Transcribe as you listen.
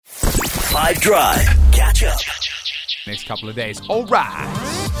5 Drive. Catch up. Next couple of days. All right.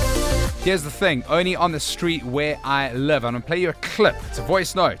 Here's the thing. Only on the street where I live. I'm going to play you a clip. It's a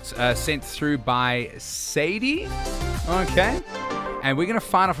voice note sent through by Sadie. Okay. And we're going to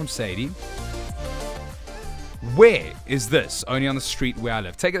find out from Sadie. Where is this? Only on the street where I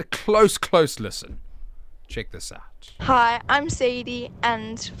live. Take a close listen. Check this out. Hi, I'm Sadie,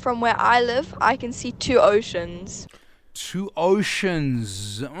 and from where I live, I can see 2 oceans. 2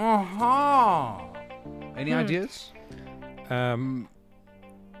 oceans. Uh-huh. Any ideas? No.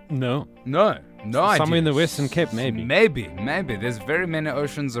 No ideas. Somewhere in the Western Cape, maybe. Maybe. There's very many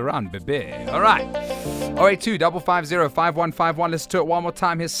oceans around, baby. All right. 082-550-5151. Listen to it one more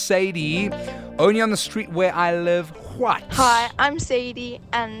time. Here's Sadie. Only on the street where I live. What? Hi, I'm Sadie,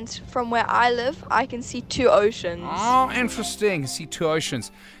 and from where I live, I can see 2 oceans. Oh, interesting. See 2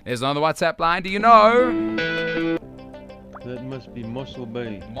 oceans. There's another WhatsApp line. Do you know? That must be Mossel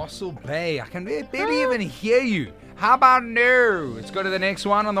Bay. Mossel Bay. I can barely even hear you. How about no? Let's go to the next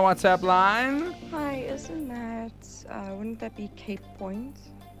one on the WhatsApp line. Hi, isn't that, wouldn't that be Cape Point?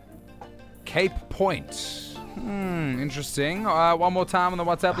 Cape Point. Interesting. One more time on the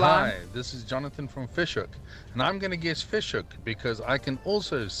WhatsApp line. Hi, this is Jonathan from Fishhook, and I'm going to guess Fishhook because I can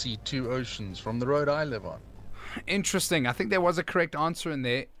also see 2 oceans from the road I live on. Interesting. I think there was a correct answer in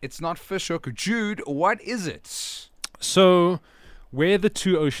there. It's not Fishhook. Jude, what is it? So, where the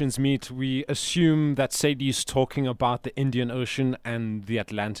 2 oceans meet, we assume that Sadie's talking about the Indian Ocean and the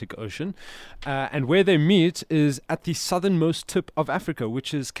Atlantic Ocean. And where they meet is at the southernmost tip of Africa,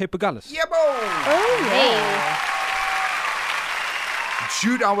 which is Cape Agulhas. Yeah, boy! Oh, yeah.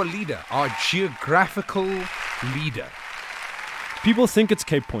 Jude, our leader, our geographical leader. People think it's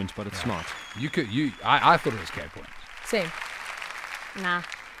Cape Point, but it's not. I thought it was Cape Point. Same. Nah.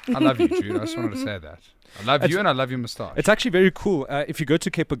 I love you, Jude. I just wanted to say that. I love you and I love your moustache. It's actually very cool. If you go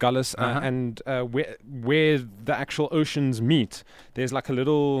to Cape Agulhas and where the actual oceans meet, there's like a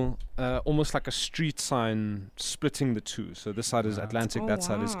little, almost like a street sign splitting the 2. So this side is Atlantic, that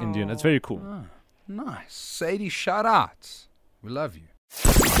side is Indian. It's very cool. Oh, nice. Sadie, shout out. We love you.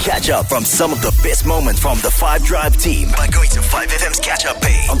 Catch up from some of the best moments from the 5 Drive team by going to 5FM's catch up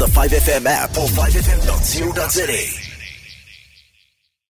page on the 5FM app or 5FM.co.za.